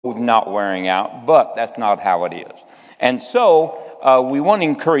not wearing out, but that's not how it is. And so we want to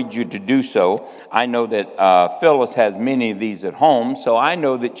encourage you to do so. I know that Phyllis has many of these at home, so I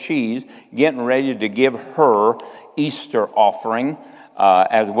know that she's getting ready to give her Easter offering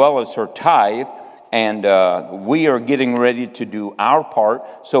as well as her tithe, and we are getting ready to do our part.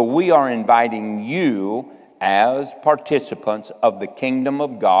 So we are inviting you as participants of the kingdom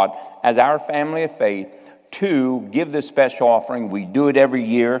of God, as our family of faith, to give this special offering. We do it every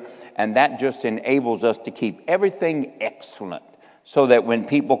year, and that just enables us to keep everything excellent so that when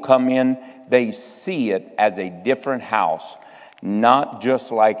people come in, they see it as a different house, not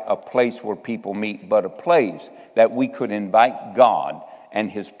just like a place where people meet, but a place that we could invite God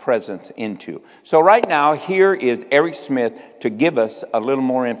and His presence into. So right now, here is Eric Smith to give us a little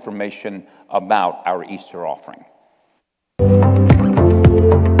more information about our Easter offering.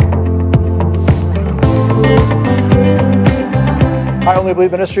 Hi, Only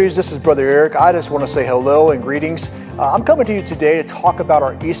Believe Ministries. This is Brother Eric. I just want to say hello and greetings. I'm coming to you today to talk about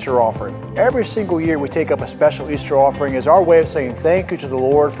our Easter offering. Every single year we take up a special Easter offering as our way of saying thank you to the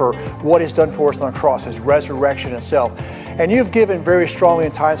Lord for what He's done for us on the cross, His resurrection itself. And you've given very strongly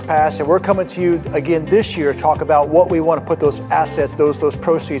in times past, and we're coming to you again this year to talk about what we want to put those assets, those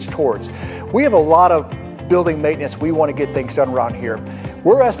proceeds towards. We have a lot of building maintenance. We want to get things done around here.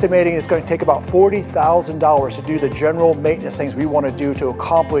 We're estimating it's going to take about $40,000 to do the general maintenance things we want to do to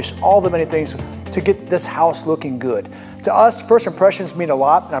accomplish all the many things to get this house looking good. To us, first impressions mean a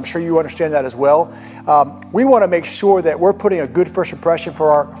lot, and I'm sure you understand that as well. We want to make sure that we're putting a good first impression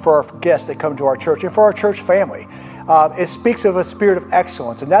for our guests that come to our church and for our church family. It speaks of a spirit of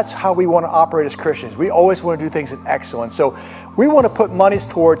excellence, and that's how we want to operate as Christians. We always want to do things in excellence. So we want to put monies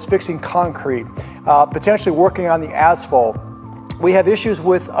towards fixing concrete, potentially working on the asphalt. We have issues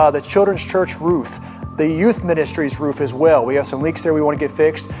with the children's church roof, the youth ministry's roof as well. We have some leaks there we want to get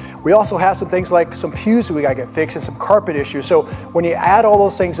fixed. We also have some things like some pews we got to get fixed and some carpet issues. So when you add all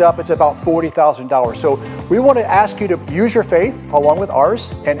those things up, it's about $40,000. So we want to ask you to use your faith along with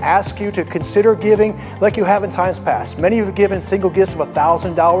ours and ask you to consider giving like you have in times past. Many of you have given single gifts of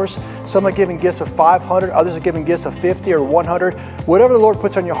 $1,000. Some are giving gifts of $500. Others are giving gifts of $50 or $100. Whatever the Lord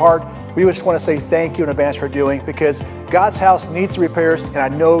puts on your heart, we just want to say thank you in advance for doing, because God's house needs repairs, and I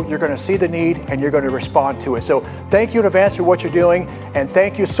know you're going to see the need and you're going to respond to it. So thank you in advance for what you're doing, and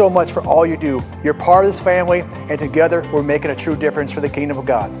thank you so much for all you do. You're part of this family, and together we're making a true difference for the kingdom of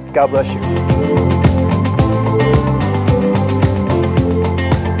God. God bless you.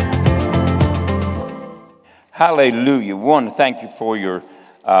 Hallelujah. We want to thank you for your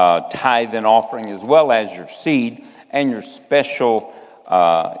tithe and offering, as well as your seed and your special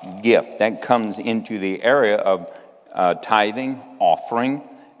gift that comes into the area of tithing, offering,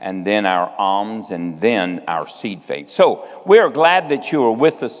 and then our alms, and then our seed faith. So we are glad that you are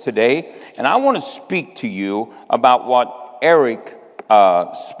with us today, and I want to speak to you about what Eric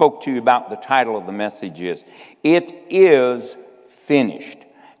spoke to you about. The title of the message is, It is Finished.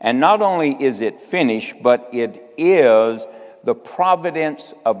 And not only is it finished, but it is the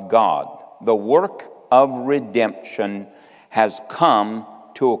providence of God. The work of redemption has come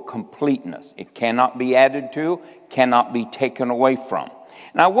to a completeness. It cannot be added to, cannot be taken away from.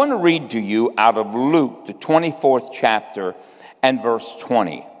 And I want to read to you out of Luke, the 24th chapter and verse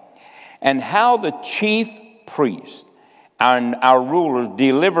 20. And how the chief priest and our rulers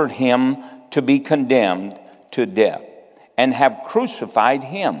delivered him to be condemned to death, and have crucified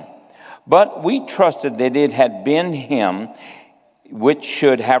him. But we trusted that it had been him which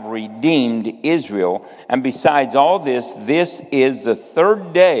should have redeemed Israel. And besides all this, this is the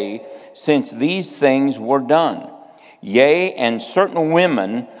third day since these things were done. Yea, and certain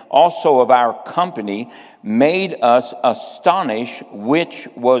women also of our company made us astonish, which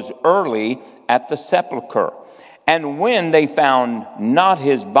was early at the sepulchre. And when they found not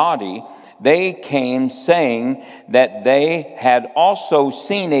his body, they came saying that they had also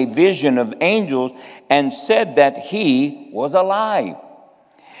seen a vision of angels, and said that he was alive.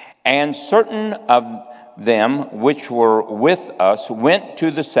 And certain of them which were with us went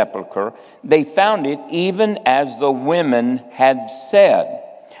to the sepulchre. They found it even as the women had said,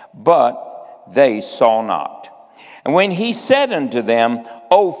 but they saw not. And when he said unto them,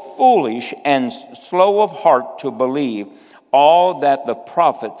 O foolish and slow of heart to believe all that the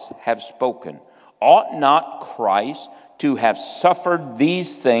prophets have spoken, ought not Christ to have suffered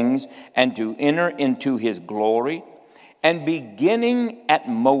these things and to enter into his glory? And beginning at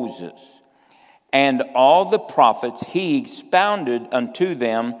Moses and all the prophets, he expounded unto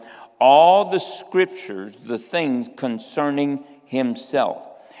them all the scriptures, the things concerning himself.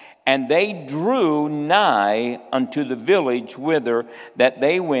 And they drew nigh unto the village whither that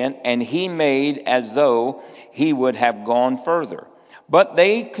they went, and he made as though he would have gone further. But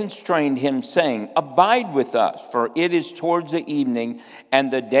they constrained him, saying, Abide with us, for it is towards the evening,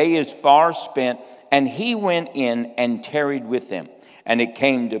 and the day is far spent. And he went in and tarried with them. And it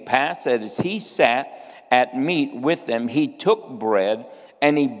came to pass that as he sat at meat with them, he took bread,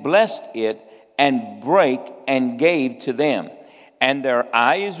 and he blessed it, and brake, and gave to them. And their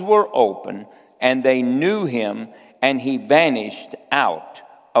eyes were open, and they knew him, and he vanished out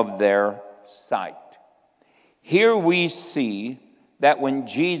of their sight. Here we see that when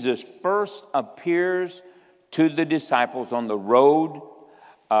Jesus first appears to the disciples on the road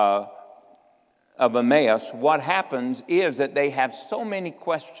of Emmaus, what happens is that they have so many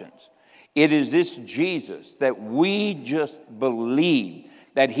questions. It is this Jesus that we just believed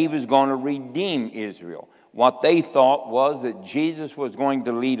that he was going to redeem Israel. What they thought was that Jesus was going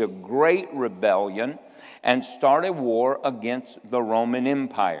to lead a great rebellion and start a war against the Roman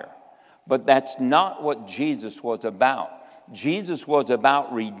Empire. But that's not what Jesus was about. Jesus was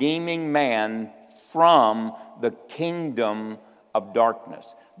about redeeming man from the kingdom of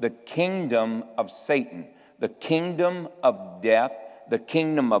darkness, the kingdom of Satan, the kingdom of death, the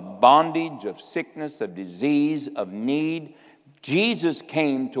kingdom of bondage, of sickness, of disease, of need. Jesus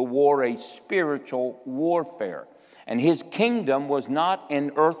came to war a spiritual warfare. And his kingdom was not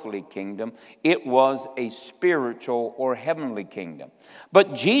an earthly kingdom. It was a spiritual or heavenly kingdom.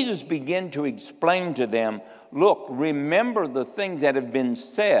 But Jesus began to explain to them, look, remember the things that have been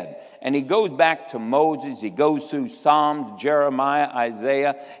said. And he goes back to Moses. He goes through Psalms, Jeremiah,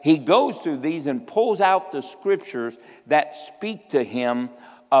 Isaiah. He goes through these and pulls out the scriptures that speak to him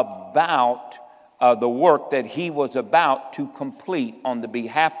about the work that he was about to complete on the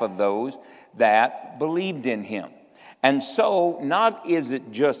behalf of those that believed in him. And so, not is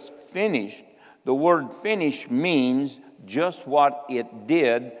it just finished. The word finish means just what it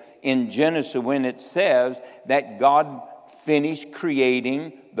did in Genesis when it says that God finished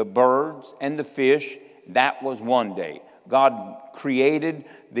creating the birds and the fish. That was one day. God created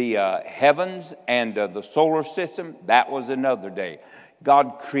the heavens and the solar system. That was another day.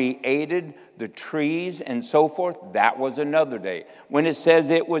 God created the trees and so forth. That was another day. When it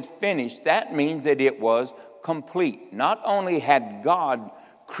says it was finished, that means that it was complete. Not only had God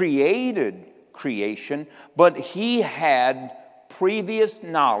created creation, but he had previous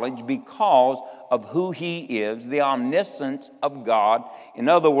knowledge because of who he is, the omniscience of God. In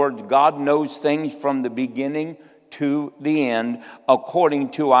other words, God knows things from the beginning to the end,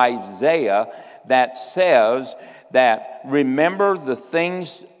 according to Isaiah, that says that remember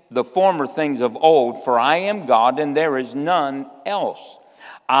the former things of old, for I am God and there is none else.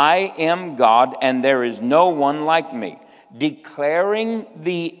 I am God and there is no one like me, declaring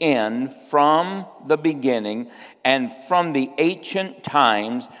the end from the beginning and from the ancient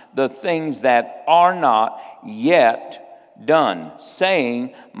times, the things that are not yet done,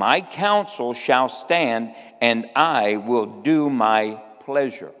 saying, my counsel shall stand and I will do my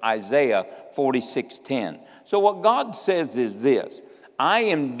pleasure. Isaiah 46:10. So what God says is this: I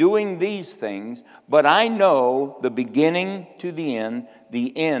am doing these things, but I know the beginning to the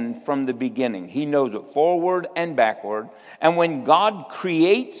end from the beginning. He knows it forward and backward. And when God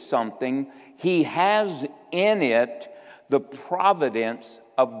creates something, he has in it the providence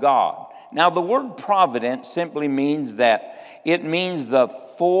of God. Now, the word providence simply means that it means the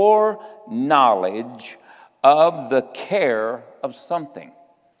foreknowledge of the care of something.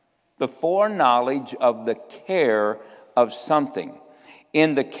 The foreknowledge of the care of something.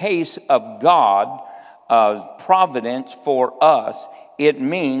 In the case of God, providence for us, it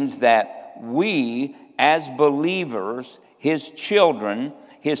means that we as believers, his children,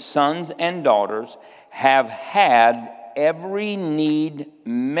 his sons and daughters, have had every need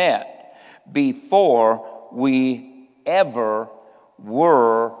met before we ever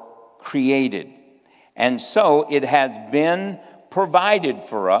were created. And so it has been provided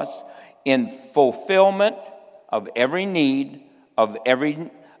for us in fulfillment of every need, of every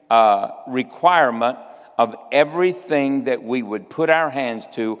requirement, of everything that we would put our hands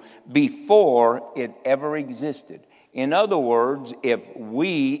to before it ever existed. In other words, if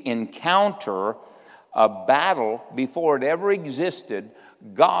we encounter a battle before it ever existed,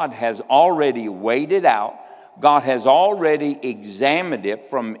 God has already weighed it out. God has already examined it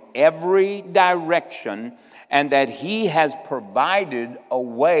from every direction, and that he has provided a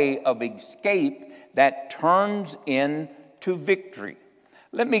way of escape that turns into victory.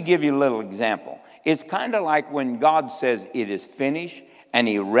 Let me give you a little example. It's kind of like when God says it is finished and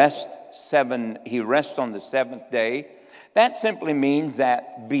he rests on the seventh day. That simply means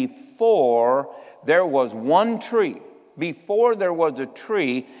that before there was one tree, before there was a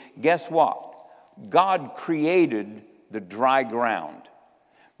tree, guess what? God created the dry ground.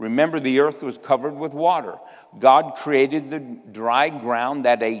 Remember, the earth was covered with water. God created the dry ground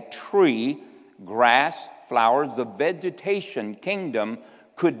that a tree, grass, flowers, the vegetation kingdom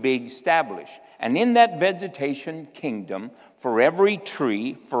could be established. And in that vegetation kingdom, for every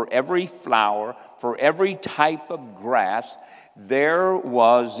tree, for every flower, for every type of grass, there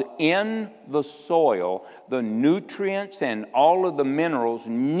was in the soil the nutrients and all of the minerals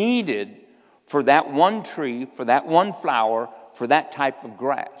needed for that one tree, for that one flower, for that type of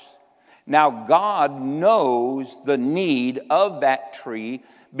grass. Now, God knows the need of that tree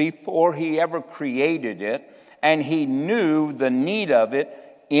before He ever created it, and He knew the need of it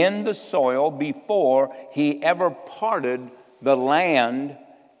in the soil before He ever parted the land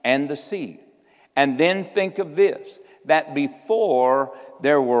and the sea. And then think of this, that before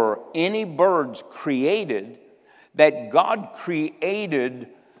there were any birds created, that God created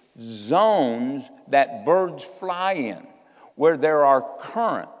zones that birds fly in, where there are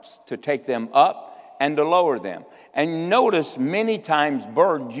currents to take them up and to lower them. And notice many times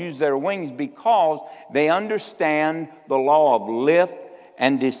birds use their wings because they understand the law of lift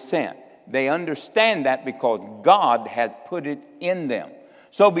and descent. They understand that because God has put it in them.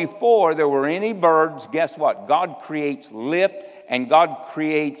 So before there were any birds, guess what? God creates lift and God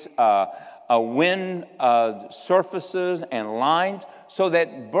creates wind surfaces and lines so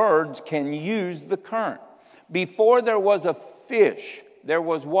that birds can use the current. Before there was a fish, there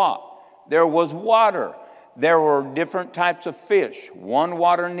was what? There was water. There were different types of fish. One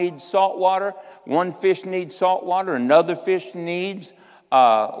water needs salt water. One fish needs salt water. Another fish needs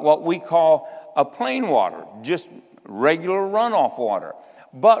what we call a plain water, just regular runoff water.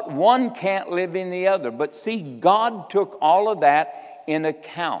 But one can't live in the other. But see, God took all of that in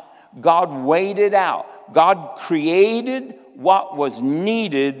account. God weighed it out. God created what was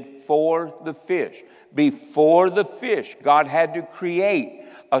needed for the fish. Before the fish, God had to create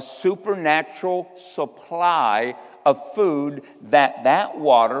a supernatural supply of food that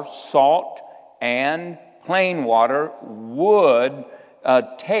water, salt and plain water, would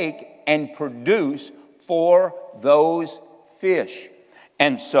take and produce for those fish.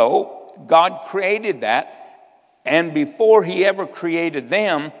 And so God created that, and before He ever created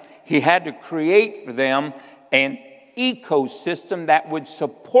them, He had to create for them an ecosystem that would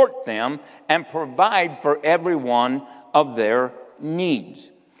support them and provide for every one of their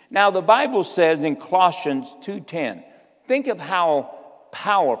needs. Now, the Bible says in Colossians 2:10, think of how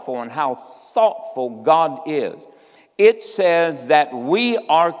powerful and how thoughtful God is. It says that we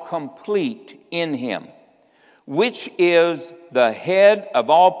are complete in Him, which is the head of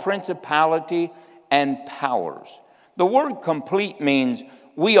all principality and powers. The word complete means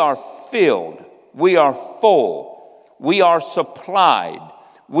we are filled, we are full, we are supplied,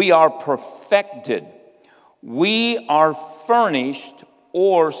 we are perfected, we are furnished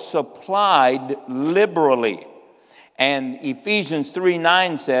or supplied liberally. And Ephesians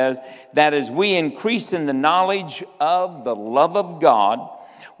 3:9 says that as we increase in the knowledge of the love of God,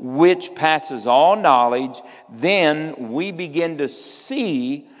 which passes all knowledge, then we begin to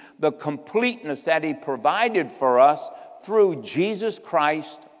see the completeness that He provided for us through Jesus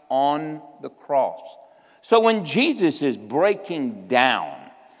Christ on the cross. So when Jesus is breaking down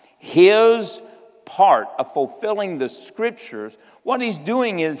His part of fulfilling the Scriptures, what He's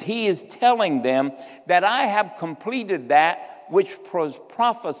doing is He is telling them that I have completed that which was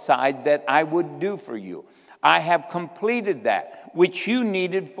prophesied that I would do for you. I have completed that which you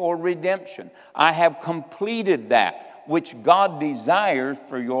needed for redemption. I have completed that which God desires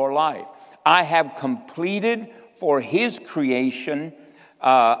for your life. I have completed for His creation.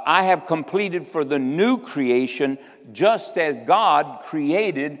 I have completed for the new creation, just as God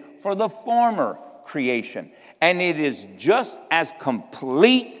created for the former creation. And it is just as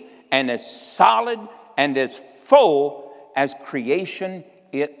complete and as solid and as full as creation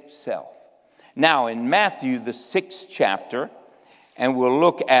itself. Now, in Matthew, the 6th chapter, and we'll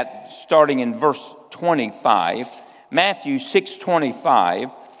look at starting in verse 25, Matthew 6:25,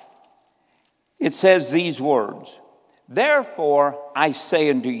 it says these words, "Therefore I say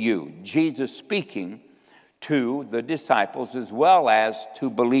unto you," Jesus speaking to the disciples as well as to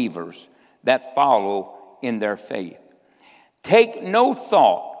believers that follow in their faith, "take no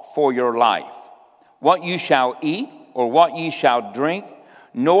thought for your life, what you shall eat or what you shall drink,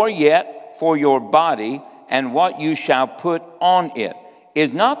 nor yet for your body and what you shall put on it.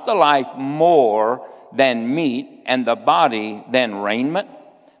 Is not the life more than meat and the body than raiment?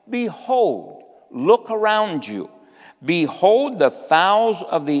 Behold, look around you. Behold the fowls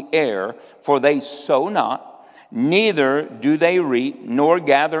of the air, for they sow not, neither do they reap, nor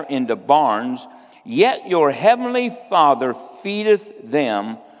gather into barns, yet your heavenly Father feedeth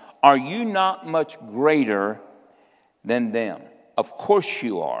them. Are you not much greater than them? Of course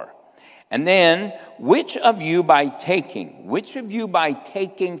you are. And then, which of you by taking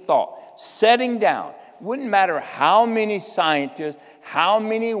thought, setting down, wouldn't matter how many scientists, how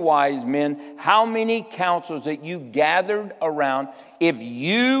many wise men, how many counselors that you gathered around, if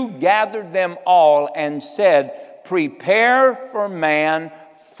you gathered them all and said, prepare for man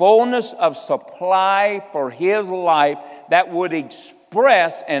fullness of supply for his life that would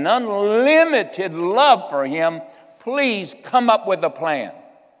express an unlimited love for him, please come up with a plan.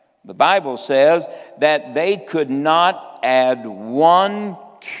 The Bible says that they could not add 1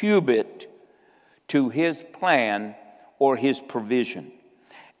 cubit to his plan or his provision.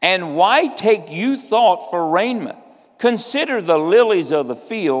 And why take you thought for raiment? Consider the lilies of the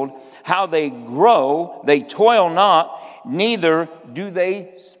field, how they grow, they toil not, neither do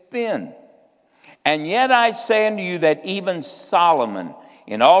they spin. And yet I say unto you that even Solomon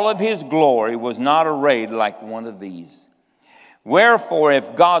in all of his glory was not arrayed like one of these. Wherefore,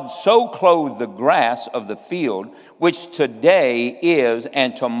 if God so clothe the grass of the field, which today is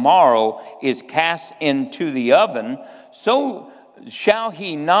and tomorrow is cast into the oven, so shall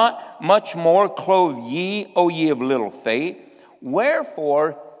he not much more clothe ye, O ye of little faith?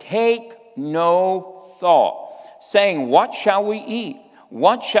 Wherefore, take no thought, saying, what shall we eat?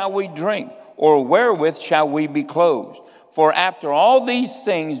 What shall we drink? Or wherewith shall we be clothed? For after all these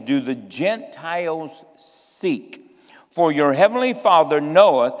things do the Gentiles seek. For your heavenly Father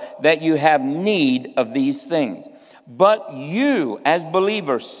knoweth that you have need of these things. But you, as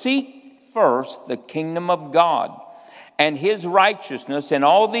believers, seek first the kingdom of God and his righteousness, and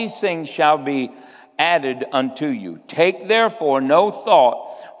all these things shall be added unto you. Take therefore no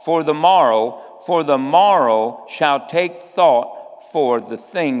thought for the morrow shall take thought for the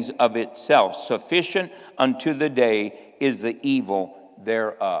things of itself. Sufficient unto the day is the evil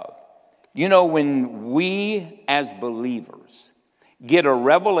thereof. You know, when we as believers get a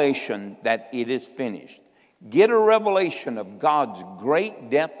revelation that it is finished, get a revelation of God's great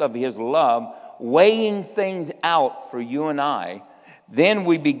depth of his love, weighing things out for you and I, then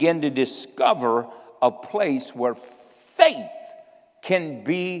we begin to discover a place where faith can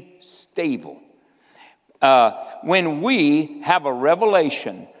be stable. When we have a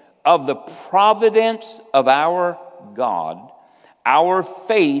revelation of the providence of our God, our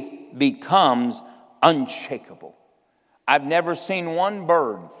faith becomes unshakable. I've never seen one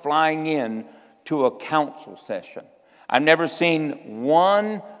bird flying in to a council session. I've never seen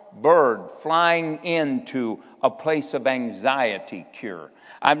one bird flying into a place of anxiety cure.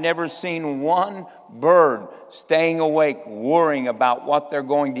 I've never seen one bird staying awake worrying about what they're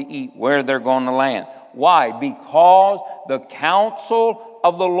going to eat, where they're going to land. Why? Because the counsel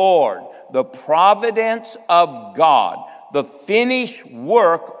of the Lord, the providence of God, the finished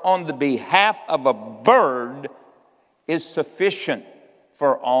work on the behalf of a bird is sufficient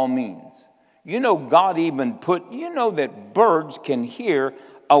for all means. You know, God even that birds can hear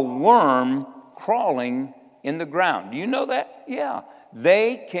a worm crawling in the ground. Do you know that? Yeah.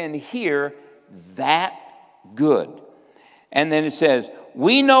 They can hear that good. And then it says,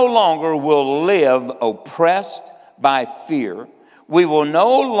 we no longer will live oppressed by fear. We will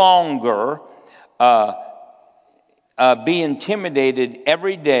no longer be intimidated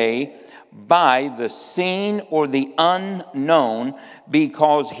every day by the seen or the unknown,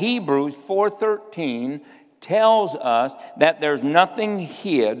 because Hebrews 4:13 tells us that there's nothing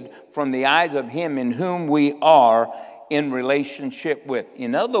hid from the eyes of him in whom we are in relationship with.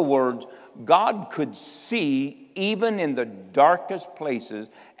 In other words, God could see even in the darkest places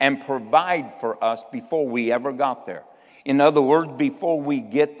and provide for us before we ever got there. In other words, before we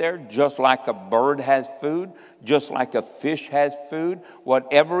get there, just like a bird has food, just like a fish has food,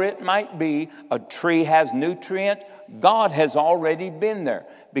 whatever it might be, a tree has nutrients, God has already been there.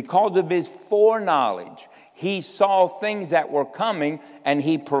 Because of his foreknowledge, he saw things that were coming and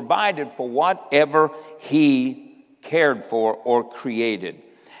he provided for whatever he cared for or created.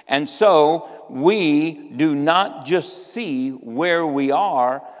 And so we do not just see where we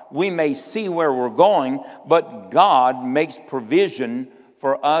are. We may see where we're going, but God makes provision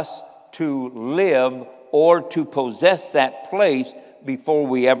for us to live or to possess that place before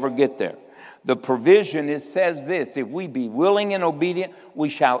we ever get there. The provision says this: if we be willing and obedient, we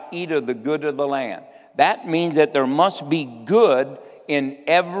shall eat of the good of the land. That means that there must be good in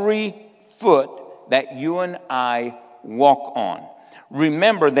every foot that you and I walk on.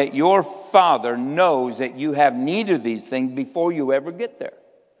 Remember that your Father knows that you have need of these things before you ever get there.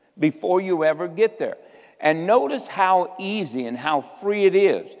 Before you ever get there. And notice how easy and how free it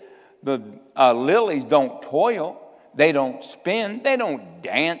is. The lilies don't toil. They don't spin. They don't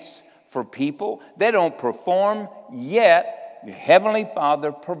dance for people. They don't perform. Yet, your Heavenly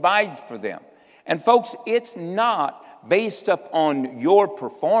Father provides for them. And folks, it's not based upon your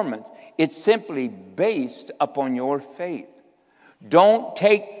performance. It's simply based upon your faith. Don't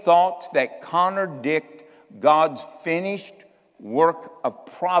take thoughts that contradict God's finished work of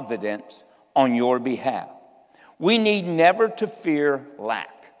providence on your behalf. We need never to fear lack.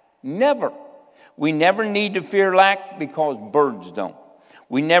 Never. We never need to fear lack because birds don't.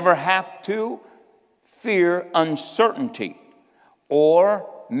 We never have to fear uncertainty or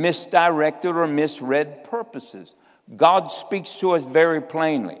misdirected or misread purposes. God speaks to us very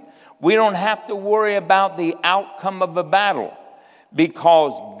plainly. We don't have to worry about the outcome of a battle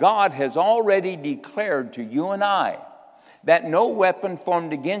because God has already declared to you and I that no weapon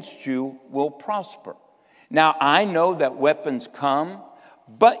formed against you will prosper. Now, I know that weapons come,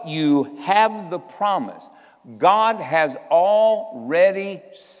 but you have the promise. God has already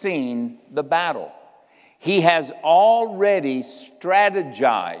seen the battle. He has already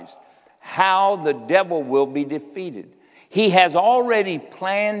strategized how the devil will be defeated. He has already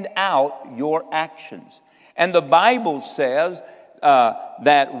planned out your actions. And the Bible says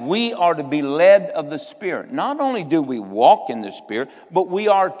that we are to be led of the Spirit. Not only do we walk in the Spirit, but we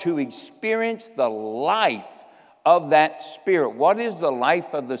are to experience the life of that Spirit. What is the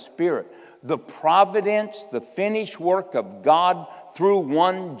life of the Spirit? The providence, the finished work of God through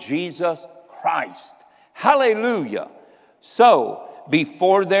one Jesus Christ. Hallelujah. So,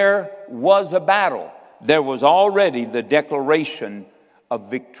 before there was a battle, there was already the declaration of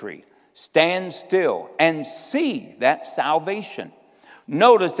victory. Stand still and see that salvation.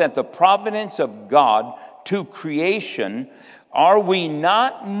 Notice that the providence of God to creation, are we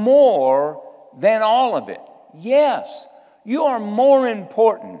not more than all of it? Yes, you are more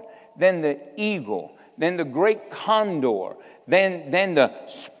important than the eagle, than the great condor, than the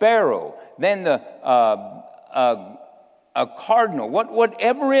sparrow, than the cardinal,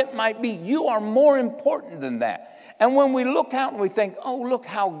 whatever it might be. You are more important than that. And when we look out and we think, oh, look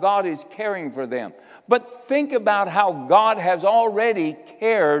how God is caring for them. But think about how God has already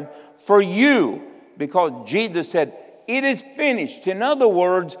cared for you, because Jesus said, it is finished. In other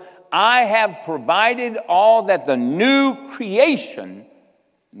words, I have provided all that the new creation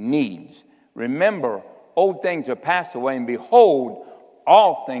needs. Remember, old things are passed away, and behold,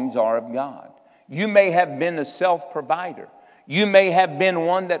 all things are of God. You may have been a self-provider. You may have been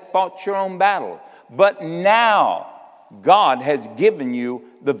one that fought your own battle. But now, God has given you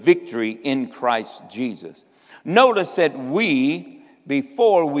the victory in Christ Jesus. Notice that we,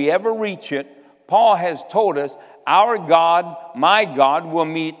 before we ever reach it, Paul has told us, our God, my God, will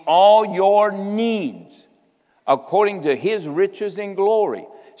meet all your needs according to his riches and glory.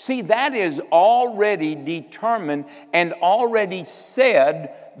 See, that is already determined and already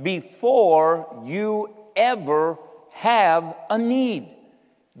said before you ever have a need.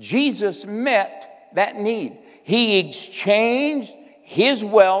 Jesus met that need. He exchanged his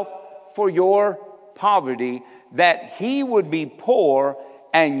wealth for your poverty, that he would be poor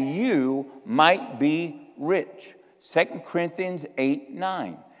and you might be rich. 2 Corinthians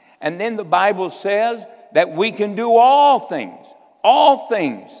 8:9. And then the Bible says that we can do all things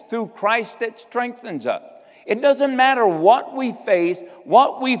through Christ that strengthens us. It doesn't matter what we face.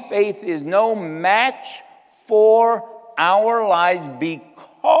 What we face is no match for our lives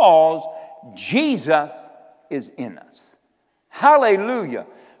because Jesus is in us. Hallelujah.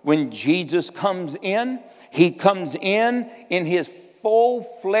 When Jesus comes in, he comes in his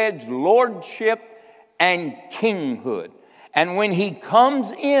full-fledged lordship and kinghood. And when he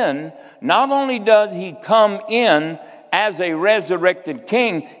comes in, not only does he come in as a resurrected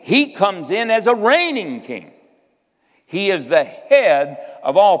king, he comes in as a reigning king. He is the head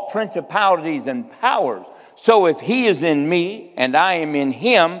of all principalities and powers. So if he is in me and I am in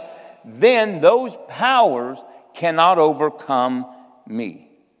him, then those powers cannot overcome me.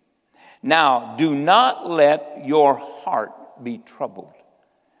 Now, do not let your heart be troubled.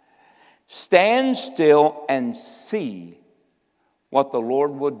 Stand still and see what the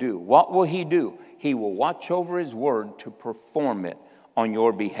Lord will do. What will he do? He will watch over his word to perform it on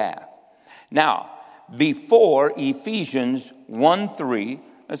your behalf. Now, before Ephesians 1:3,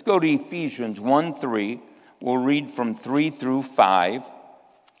 let's go to Ephesians 1:3. We'll read from 3 through 5.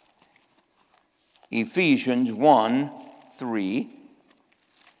 Ephesians 1:3.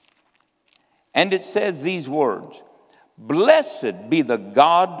 And it says these words, Blessed be the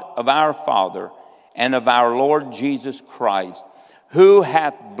God of our Father and of our Lord Jesus Christ, who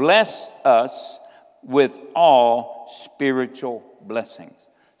hath blessed us with all spiritual blessings.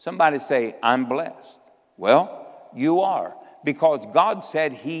 Somebody say, I'm blessed. Well, you are, because God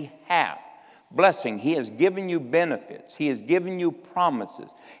said He hath blessing. He has given you benefits. He has given you promises.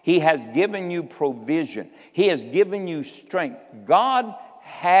 He has given you provision. He has given you strength. God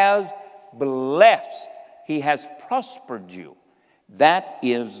has blessed. He has prospered you. That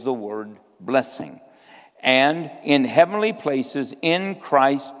is the word blessing. And in heavenly places in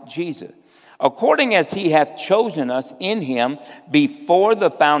Christ Jesus, according as He hath chosen us in Him before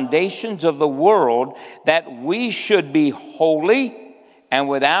the foundations of the world, that we should be holy and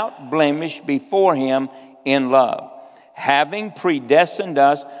without blemish before Him in love, having predestined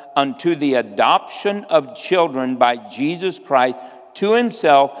us unto the adoption of children by Jesus Christ to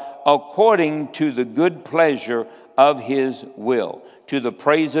Himself, according to the good pleasure of His will, to the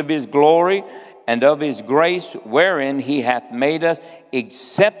praise of His glory and of His grace, wherein He hath made us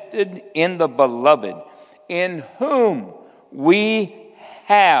accepted in the Beloved, in whom we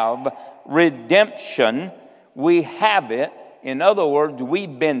have redemption. We have it. In other words,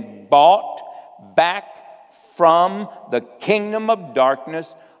 we've been bought back from the kingdom of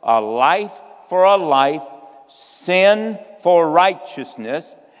darkness, a life for a life, sin for righteousness.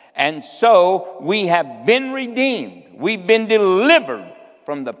 And so we have been redeemed. We've been delivered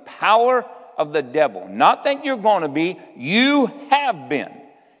from the power of the devil. Not that you're going to be, you have been.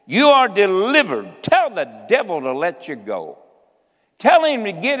 You are delivered. Tell the devil to let you go. Tell him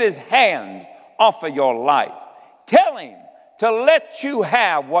to get his hands off of your life. Tell him to let you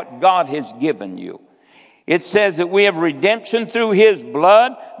have what God has given you. It says that we have redemption through His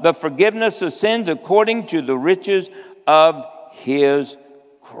blood, the forgiveness of sins according to the riches of His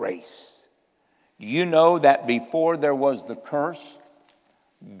grace. You know that before there was the curse,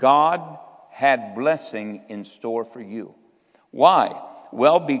 God had blessing in store for you. Why?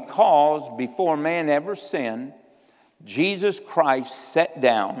 Well, because before man ever sinned, Jesus Christ sat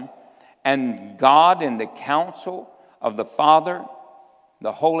down, and God in the council of the Father,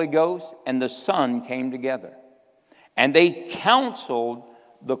 the Holy Ghost, and the Son came together. And they counseled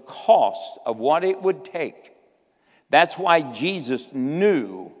the cost of what it would take. That's why Jesus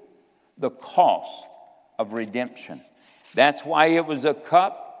knew the cost of redemption. That's why it was a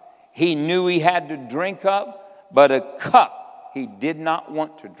cup He knew He had to drink up, but a cup He did not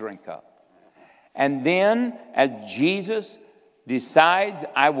want to drink up. And then as Jesus decides,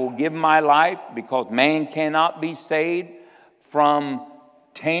 I will give my life, because man cannot be saved from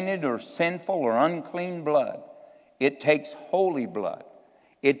tainted or sinful or unclean blood. It takes holy blood.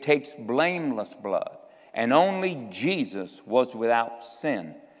 It takes blameless blood. And only Jesus was without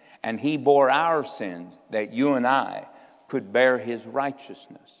sin. And He bore our sins that you and I could bear His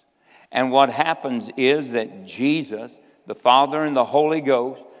righteousness. And what happens is that Jesus, the Father and the Holy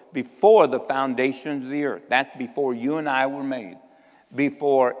Ghost, before the foundations of the earth, that's before you and I were made,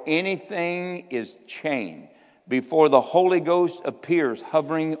 before anything is changed, before the Holy Ghost appears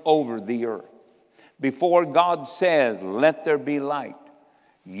hovering over the earth, before God says, let there be light,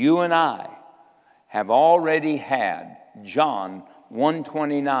 you and I have already had John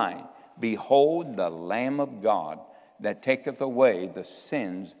 1:29, behold the Lamb of God that taketh away the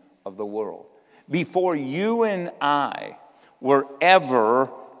sins of the world. Before you and I were ever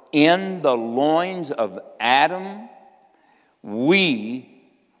in the loins of Adam, we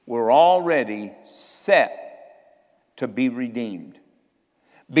were already set to be redeemed.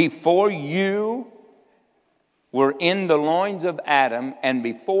 Before you were in the loins of Adam, and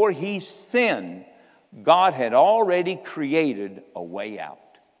before he sinned, God had already created a way out.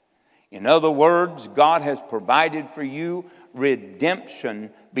 In other words, God has provided for you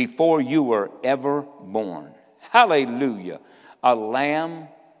redemption before you were ever born. Hallelujah. A lamb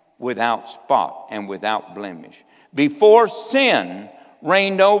without spot and without blemish. Before sin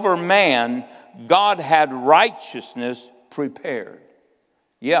reigned over man, God had righteousness prepared.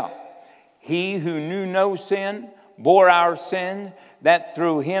 Yeah. He who knew no sin bore our sins, that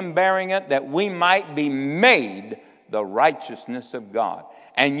through him bearing it, that we might be made the righteousness of God.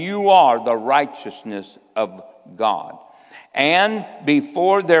 And you are the righteousness of God. And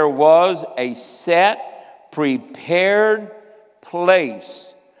before there was a set, prepared place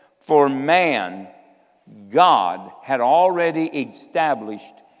for man, God had already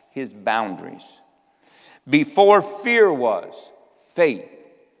established his boundaries. Before fear was, faith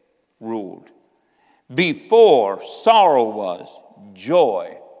ruled. Before sorrow was,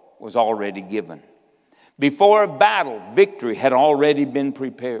 joy was already given. Before a battle, victory had already been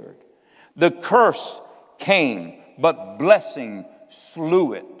prepared. The curse came but blessing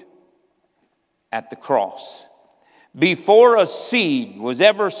slew it at the cross. Before a seed was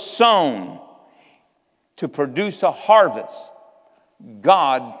ever sown to produce a harvest,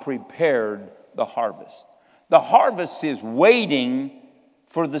 God prepared the harvest. The harvest is waiting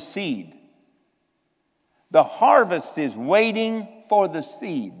for the seed. The harvest is waiting for the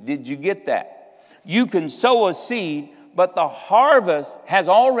seed. Did you get that? You can sow a seed, but the harvest has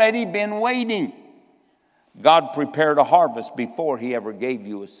already been waiting. God prepared a harvest before He ever gave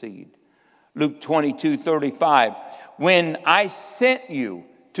you a seed. Luke 22:35. When I sent you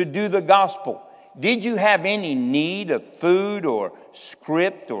to do the gospel, did you have any need of food or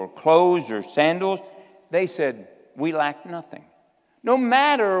script or clothes or sandals? They said, we lack nothing. No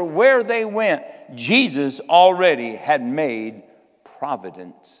matter where they went, Jesus already had made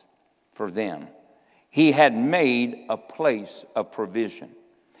providence for them. He had made a place of provision.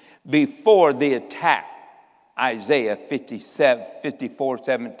 Before the attack, Isaiah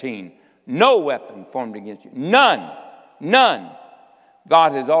 54:17, no weapon formed against you. None.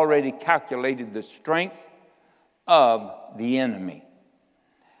 God has already calculated the strength of the enemy.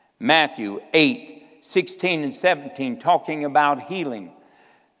 Matthew 8:16 and 17, talking about healing.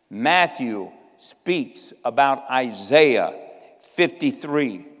 Matthew speaks about Isaiah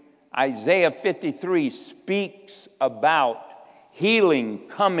 53. Isaiah 53 speaks about healing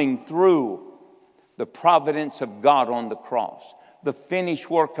coming through the providence of God on the cross, the finished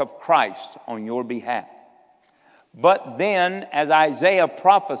work of Christ on your behalf. But then, as Isaiah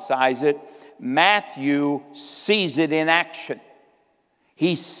prophesies it, Matthew sees it in action.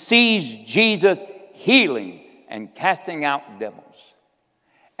 He sees Jesus healing and casting out devils.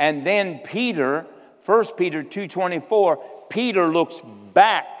 And then Peter, 1 Peter 2:24, Peter looks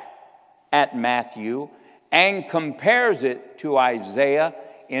back at Matthew and compares it to Isaiah.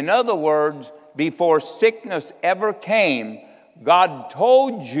 In other words, before sickness ever came, God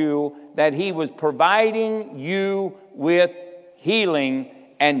told you that He was providing you with healing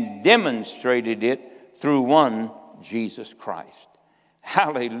and demonstrated it through one Jesus Christ.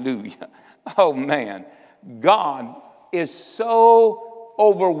 Hallelujah. Oh man, God is so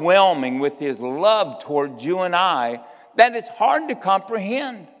overwhelming with His love towards you and I that it's hard to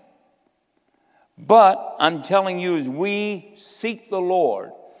comprehend. But I'm telling you, as we seek the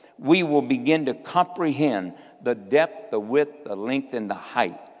Lord, we will begin to comprehend the depth, the width, the length, and the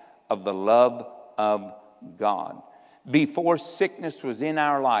height of the love of God. Before sickness was in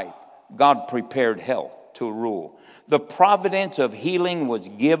our life, God prepared health to rule. The providence of healing was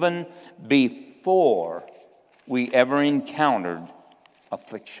given before we ever encountered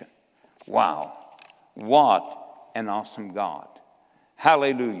affliction. Wow. What an awesome God.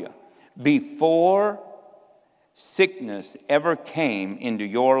 Hallelujah. Before sickness ever came into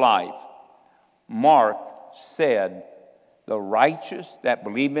your life, Mark said, the righteous that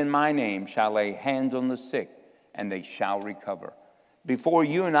believe in my name shall lay hands on the sick, and they shall recover. Before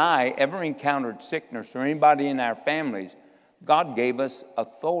you and I ever encountered sickness or anybody in our families, God gave us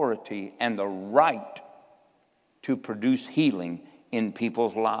authority and the right to produce healing in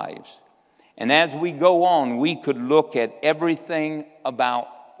people's lives. And as we go on, we could look at everything about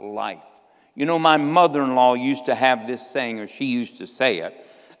life. You know, my mother-in-law used to have this saying, or she used to say it.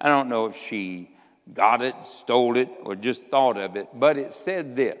 I don't know if she got it, stole it, or just thought of it, but it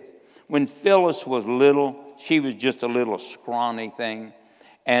said this. When Phyllis was little, she was just a little scrawny thing,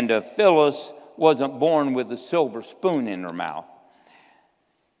 and Phyllis wasn't born with a silver spoon in her mouth.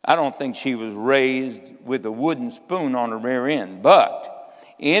 I don't think she was raised with a wooden spoon on her rear end, but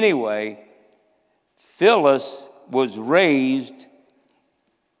anyway, Phyllis was raised,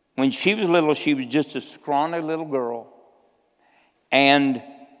 when she was little, she was just a scrawny little girl, and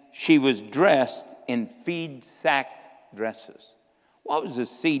she was dressed in feed sack dresses. What was a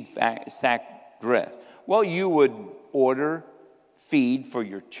feed sack dress? Well, you would order feed for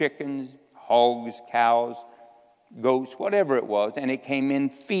your chickens, hogs, cows, goats, whatever it was, and it came in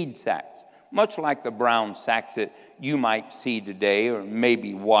feed sacks, much like the brown sacks that you might see today, or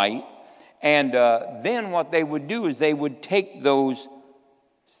maybe white. And then what they would do is they would take those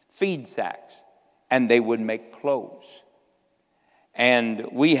feed sacks and they would make clothes. And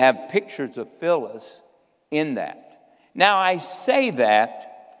we have pictures of Phyllis in that. Now, I say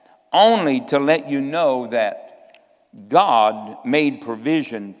that only to let you know that God made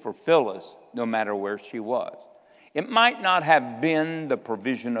provision for Phyllis no matter where she was. It might not have been the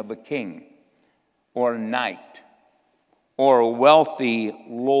provision of a king or a knight or a wealthy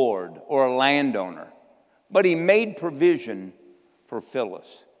lord or a landowner, but He made provision for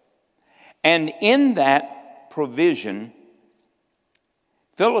Phyllis. And in that provision,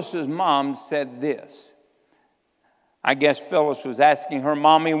 Phyllis's mom said this. I guess Phyllis was asking her,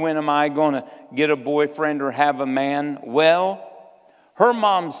 Mommy, when am I going to get a boyfriend or have a man? Well, her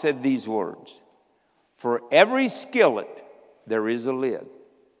mom said these words, for every skillet, there is a lid.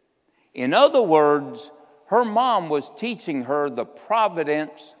 In other words, her mom was teaching her the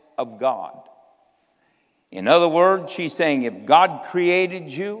providence of God. In other words, she's saying if God created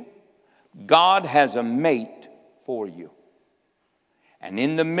you, God has a mate for you. And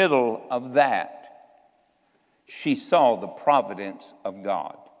in the middle of that, she saw the providence of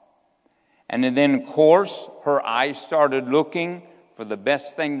God. And then, of course, her eyes started looking for the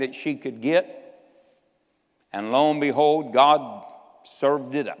best thing that she could get. And lo and behold, God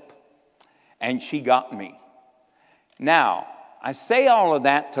served it up. And she got me. Now, I say all of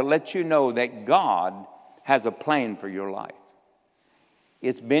that to let you know that God has a plan for your life.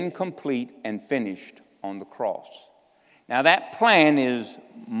 It's been complete and finished on the cross. Now, that plan is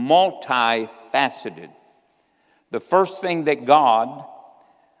multifaceted. The first thing that God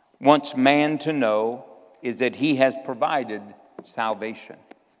wants man to know is that he has provided salvation.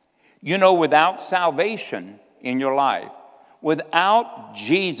 You know, without salvation in your life, without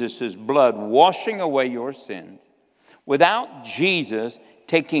Jesus' blood washing away your sins, without Jesus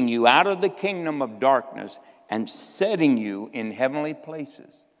taking you out of the kingdom of darkness and setting you in heavenly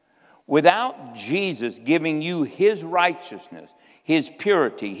places, without Jesus giving you his righteousness, his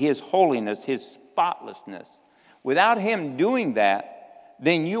purity, his holiness, his spotlessness, without him doing that,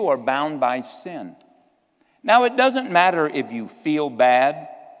 then you are bound by sin. Now, it doesn't matter if you feel bad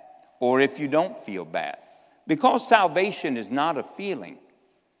or if you don't feel bad, because salvation is not a feeling.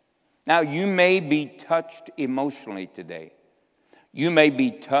 Now, you may be touched emotionally today. You may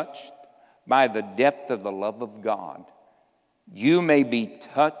be touched by the depth of the love of God. You may be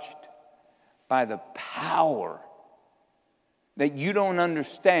touched by the power that you don't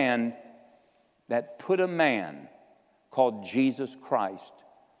understand that put a man called Jesus Christ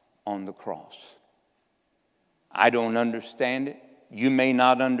on the cross. I don't understand it. You may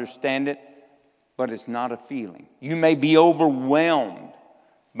not understand it, but it's not a feeling. You may be overwhelmed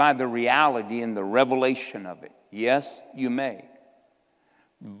by the reality and the revelation of it. Yes, you may.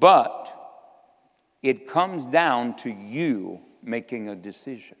 But it comes down to you making a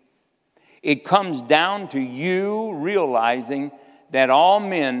decision. It comes down to you realizing that all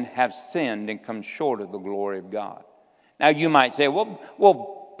men have sinned and come short of the glory of God. Now, you might say,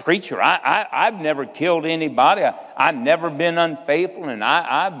 well, preacher, I've never killed anybody. I've never been unfaithful, and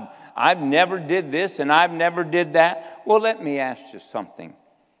I've never did this, and I've never did that. Well, let me ask you something.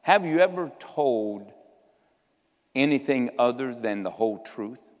 Have you ever told anything other than the whole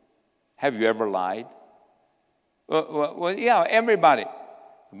truth? Have you ever lied? Well, yeah, everybody.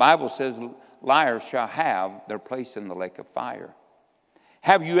 The Bible says liars shall have their place in the lake of fire.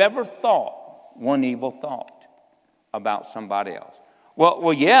 Have you ever thought one evil thought about somebody else?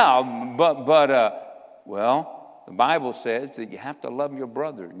 Well, yeah, but the Bible says that you have to love your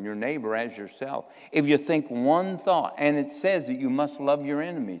brother and your neighbor as yourself. If you think one thought, and it says that you must love your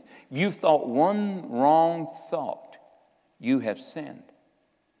enemies. If you've thought one wrong thought, you have sinned.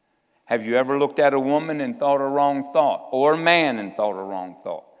 Have you ever looked at a woman and thought a wrong thought, or a man and thought a wrong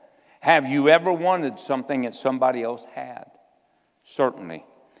thought? Have you ever wanted something that somebody else had? Certainly.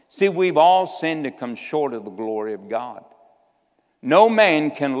 See, we've all sinned and come short of the glory of God. No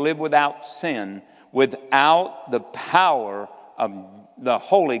man can live without sin, without the power of the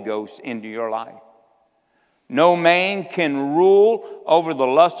Holy Ghost into your life. No man can rule over the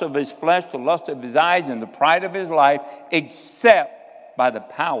lust of his flesh, the lust of his eyes, and the pride of his life, except by the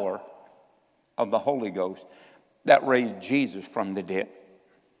power of the Holy Ghost that raised Jesus from the dead.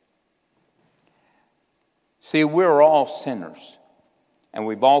 See, we're all sinners, and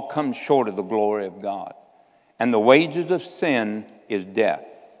we've all come short of the glory of God. And the wages of sin is death,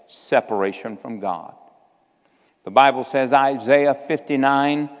 separation from God. The Bible says, Isaiah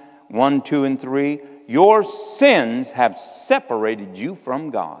 59, 1, 2, and 3, your sins have separated you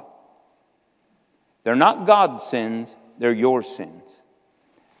from God. They're not God's sins, they're your sins.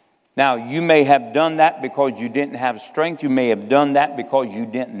 Now, you may have done that because you didn't have strength. You may have done that because you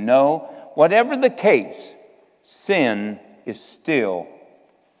didn't know. Whatever the case, sin is still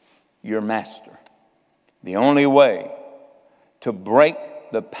your master. The only way to break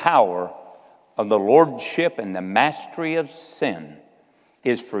the power of the lordship and the mastery of sin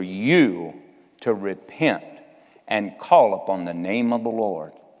is for you to repent and call upon the name of the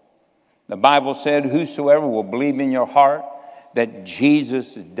Lord. The Bible said, whosoever will believe in your heart that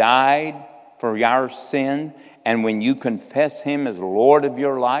Jesus died for our sins, and when you confess him as Lord of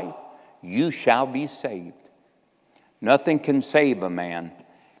your life, you shall be saved. Nothing can save a man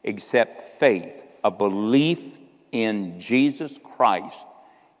except faith, a belief in Jesus Christ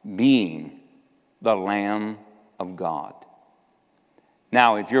being the Lamb of God.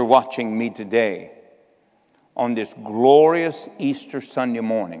 Now, if you're watching me today on this glorious Easter Sunday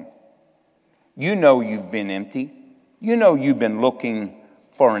morning, you know you've been empty. You know you've been looking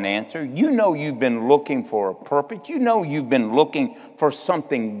for an answer. You know you've been looking for a purpose. You know you've been looking for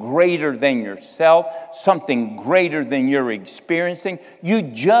something greater than yourself, something greater than you're experiencing. You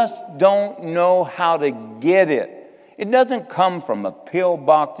just don't know how to get it. It doesn't come from a pill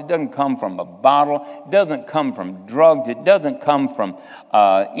box. It doesn't come from a bottle. It doesn't come from drugs. It doesn't come from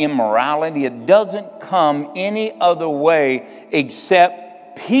immorality. It doesn't come any other way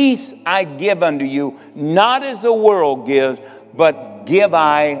except peace I give unto you, not as the world gives, but give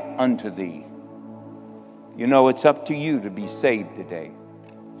I unto thee. You know, it's up to you to be saved today.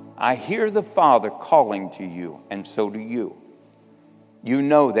 I hear the Father calling to you, and so do you. You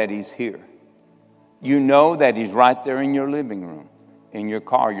know that He's here. You know that He's right there in your living room, in your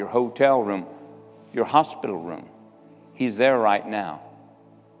car, your hotel room, your hospital room. He's there right now.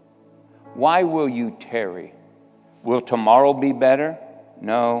 Why will you tarry? Will tomorrow be better?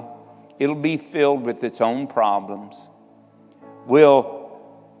 No. It'll be filled with its own problems. Will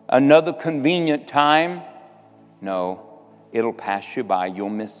another convenient time? No. It'll pass you by. You'll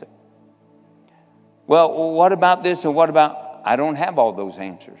miss it. Well, what about this and what about... I don't have all those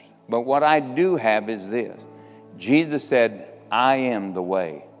answers. But what I do have is this. Jesus said, I am the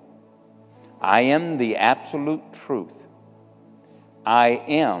way. I am the absolute truth. I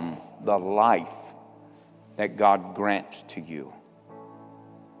am the life that God grants to you.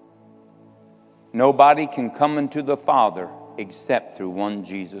 Nobody can come into the Father except through one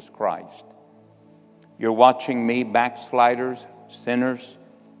Jesus Christ. You're watching me, backsliders, sinners.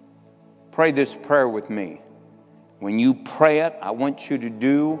 Pray this prayer with me. When you pray it, I want you to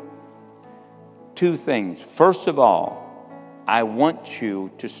do two things. First of all, I want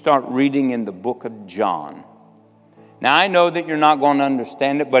you to start reading in the book of John. Now, I know that you're not going to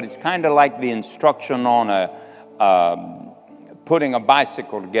understand it, but it's kind of like the instruction on putting a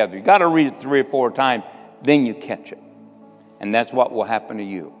bicycle together. You got to read it 3 or 4 times, then you catch it. And that's what will happen to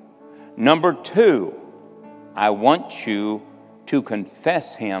you. Number 2, I want you to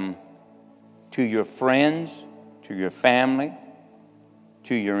confess Him to your friends, to your family,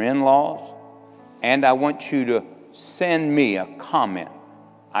 to your in-laws. And I want you to send me a comment.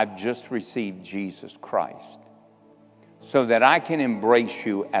 I've just received Jesus Christ. So that I can embrace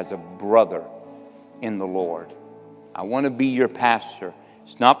you as a brother in the Lord. I want to be your pastor.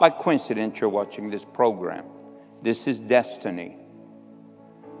 It's not by coincidence you're watching this program. This is destiny.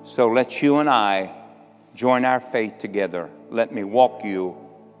 So let you and I join our faith together. Let me walk you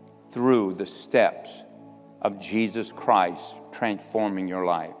through the steps of Jesus Christ transforming your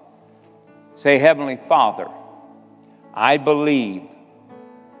life. Say, Heavenly Father, I believe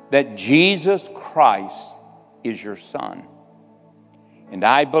that Jesus Christ is your Son. And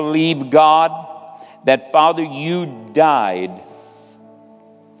I believe, God, that, Father, you died,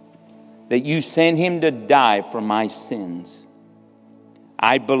 that you sent Him to die for my sins.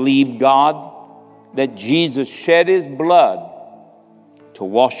 I believe, God, that Jesus shed His blood to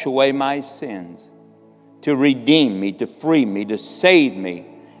wash away my sins, to redeem me, to free me, to save me,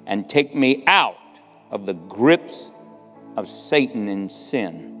 and take me out of the grips of Satan and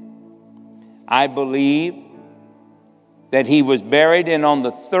sin. I believe that He was buried, and on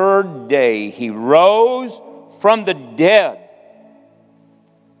the 3rd day He rose from the dead,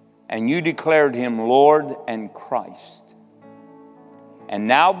 and you declared Him Lord and Christ. And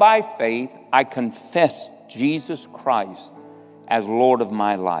now by faith I confess Jesus Christ as Lord of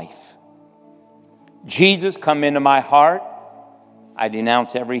my life. Jesus, come into my heart. I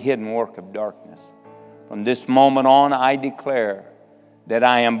denounce every hidden work of darkness. From this moment on, I declare that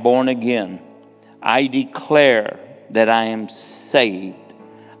I am born again. I declare that I am saved.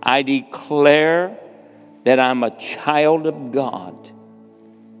 I declare that I'm a child of God.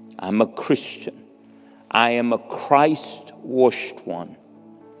 I'm a Christian. I am a Christ-washed one.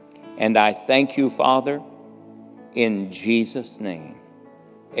 And I thank you, Father, in Jesus' name.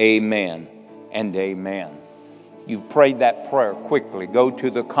 Amen and amen. You've prayed that prayer quickly. Go to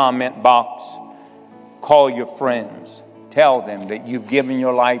the comment box. Call your friends. Tell them that you've given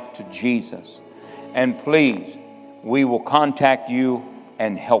your life to Jesus. And please, we will contact you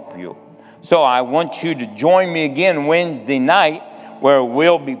and help you. So I want you to join me again Wednesday night, where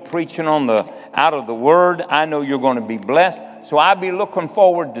we'll be preaching on out of the Word. I know you're going to be blessed. So I'll be looking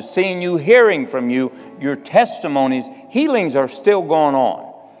forward to seeing you, hearing from you, your testimonies. Healings are still going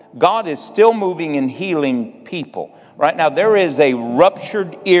on. God is still moving and healing people. Right now, there is a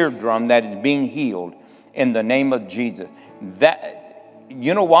ruptured eardrum that is being healed. in the name of Jesus. That,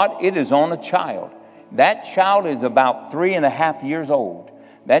 you know what? It is on a child. That child is about 3.5 years old.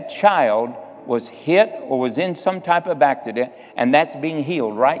 That child was hit or was in some type of accident, and that's being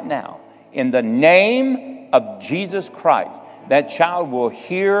healed right now. In the name of Jesus Christ, that child will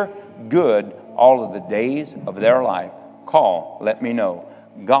hear good all of the days of their life. Call, let me know.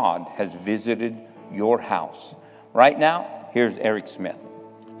 God has visited your house. Right now, here's Eric Smith.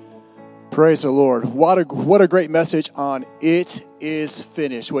 Praise the Lord. What a great message on it is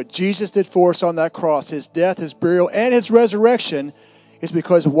finished. What Jesus did for us on that cross, his death, his burial, and his resurrection is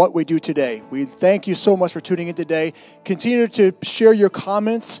because of what we do today. We thank you so much for tuning in today. Continue to share your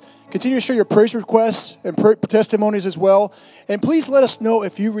comments. Continue to share your praise requests and testimonies as well. And please let us know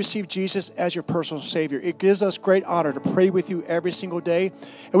if you received Jesus as your personal Savior. It gives us great honor to pray with you every single day.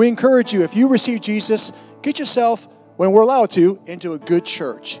 And we encourage you, if you receive Jesus, get yourself, when we're allowed to, into a good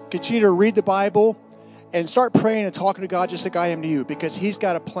church. Continue to read the Bible and start praying and talking to God just like I am to you, because he's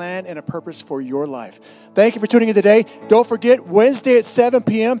got a plan and a purpose for your life. Thank you for tuning in today. Don't forget, Wednesday at 7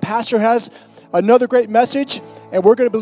 p.m., Pastor has another great message, and we're going to